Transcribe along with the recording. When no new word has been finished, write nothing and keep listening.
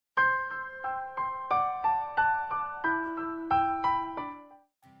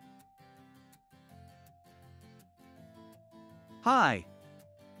Hi!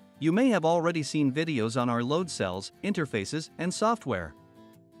 You may have already seen videos on our load cells, interfaces, and software.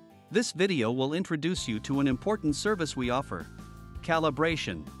 This video will introduce you to an important service we offer: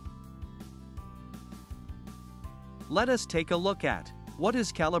 calibration. Let us take a look at what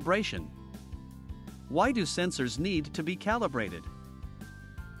is calibration? Why do sensors need to be calibrated?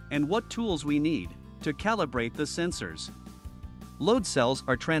 And what tools we need to calibrate the sensors? Load cells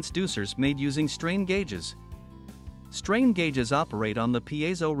are transducers made using strain gauges. Strain gauges operate on the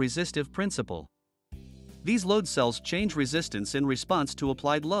piezo-resistive principle. These load cells change resistance in response to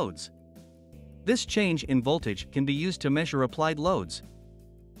applied loads. This change in voltage can be used to measure applied loads.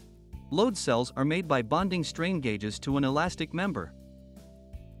 Load cells are made by bonding strain gauges to an elastic member.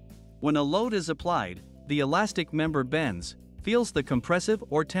 When a load is applied, the elastic member bends, feels the compressive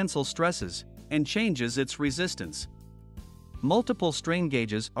or tensile stresses, and changes its resistance. Multiple strain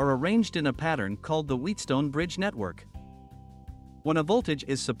gauges are arranged in a pattern called the Wheatstone bridge network. When a voltage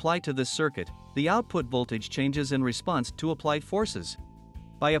is supplied to this circuit, the output voltage changes in response to applied forces.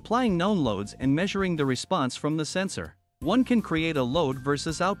 By applying known loads and measuring the response from the sensor, one can create a load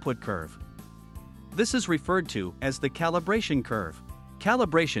versus output curve. This is referred to as the calibration curve.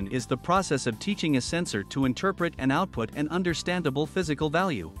 Calibration is the process of teaching a sensor to interpret and output an understandable physical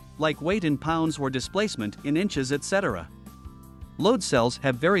value, like weight in pounds or displacement in inches, etc. Load cells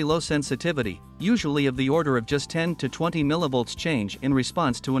have very low sensitivity, usually of the order of just 10 to 20 millivolts change in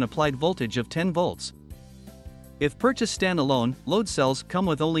response to an applied voltage of 10 volts. If purchased standalone, load cells come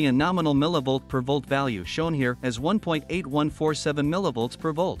with only a nominal millivolt per volt value, shown here as 1.8147 millivolts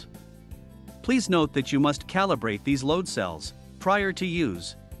per volt. Please note that you must calibrate these load cells prior to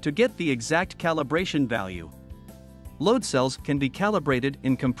use to get the exact calibration value. Load cells can be calibrated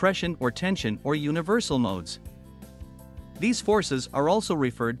in compression or tension or universal modes. These forces are also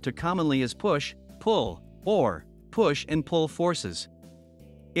referred to commonly as push, pull, or push and pull forces.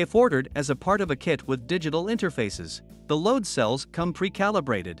 If ordered as a part of a kit with digital interfaces, the load cells come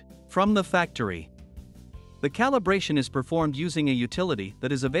pre-calibrated from the factory. The calibration is performed using a utility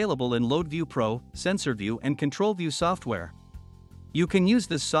that is available in LoadView Pro, SensorView, and ControlView software. You can use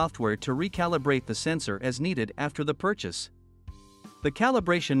this software to recalibrate the sensor as needed after the purchase. The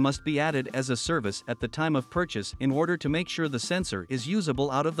calibration must be added as a service at the time of purchase in order to make sure the sensor is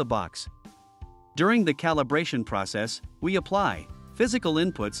usable out of the box. During the calibration process, we apply physical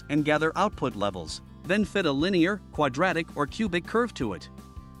inputs and gather output levels, then fit a linear, quadratic, or cubic curve to it.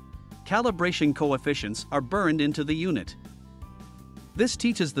 Calibration coefficients are burned into the unit. This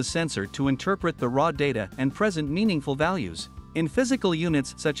teaches the sensor to interpret the raw data and present meaningful values in physical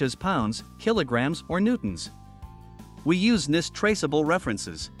units such as pounds, kilograms, or newtons. We use NIST traceable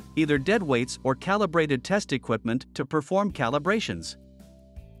references, either dead weights or calibrated test equipment, to perform calibrations,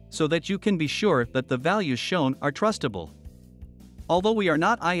 so that you can be sure that the values shown are trustable. Although we are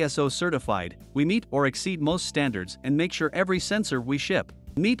not ISO certified, we meet or exceed most standards and make sure every sensor we ship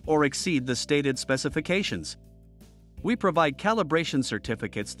meet or exceed the stated specifications. We provide calibration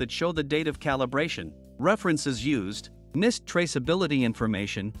certificates that show the date of calibration, references used, NIST traceability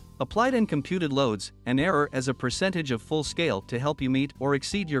information, applied and computed loads, and error as a percentage of full scale to help you meet or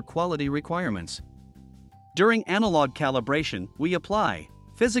exceed your quality requirements. During analog calibration, we apply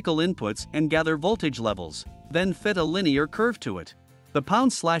physical inputs and gather voltage levels, then fit a linear curve to it. The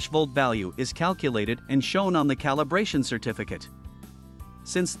pound/volt value is calculated and shown on the calibration certificate.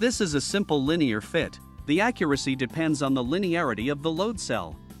 Since this is a simple linear fit, the accuracy depends on the linearity of the load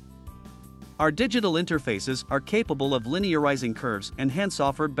cell. Our digital interfaces are capable of linearizing curves and hence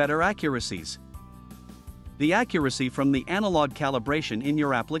offer better accuracies. The accuracy from the analog calibration in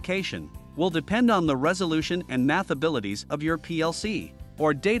your application will depend on the resolution and math abilities of your PLC,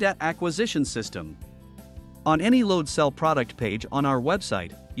 or data acquisition system. On any load cell product page on our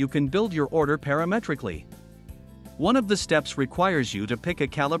website, you can build your order parametrically. One of the steps requires you to pick a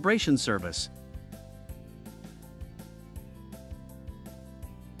calibration service.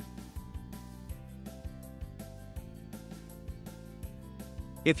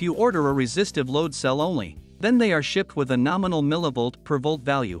 If you order a resistive load cell only, then they are shipped with a nominal millivolt per volt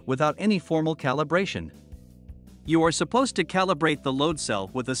value without any formal calibration. You are supposed to calibrate the load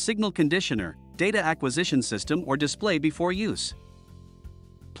cell with a signal conditioner, data acquisition system, or display before use.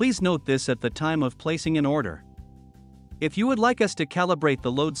 Please note this at the time of placing an order. If you would like us to calibrate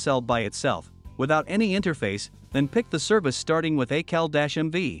the load cell by itself, without any interface, then pick the service starting with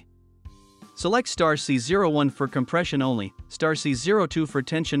ACAL-MV. Select star C01 for compression only, star C02 for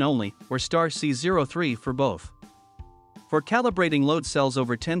tension only, or star C03 for both. For calibrating load cells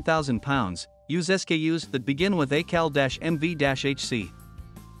over 10,000 pounds, use SKUs that begin with ACAL-MV-HC.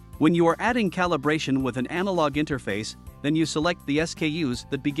 When you are adding calibration with an analog interface, then you select the SKUs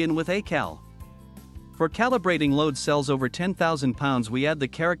that begin with ACAL. For calibrating load cells over 10,000 pounds, we add the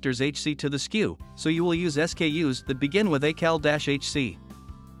characters HC to the SKU, so you will use SKUs that begin with ACAL-HC.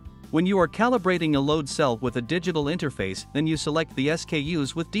 When you are calibrating a load cell with a digital interface, then you select the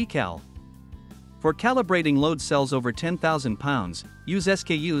SKUs with decal. For calibrating load cells over 10,000 pounds, use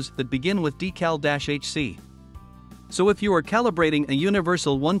SKUs that begin with decal-HC. So if you are calibrating a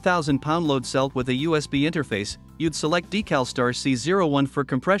universal 1,000 pound load cell with a USB interface, you'd select decal C01 for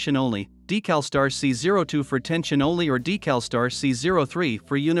compression only, decal C02 for tension only, or decal C03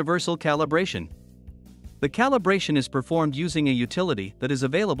 for universal calibration. The calibration is performed using a utility that is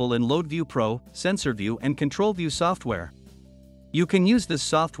available in LoadView Pro, SensorView, and ControlView software. You can use this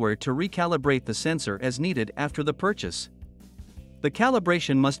software to recalibrate the sensor as needed after the purchase. The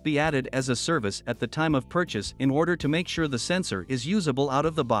calibration must be added as a service at the time of purchase in order to make sure the sensor is usable out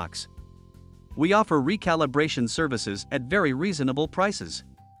of the box. We offer recalibration services at very reasonable prices.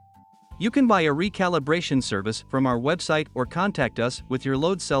 You can buy a recalibration service from our website or contact us with your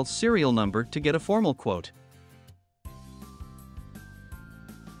load cell serial number to get a formal quote.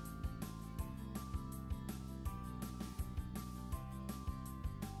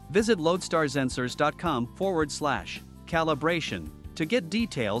 Visit lodestarsensors.com/calibration to get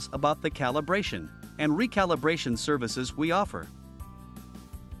details about the calibration and recalibration services we offer.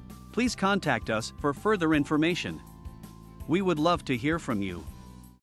 Please contact us for further information. We would love to hear from you.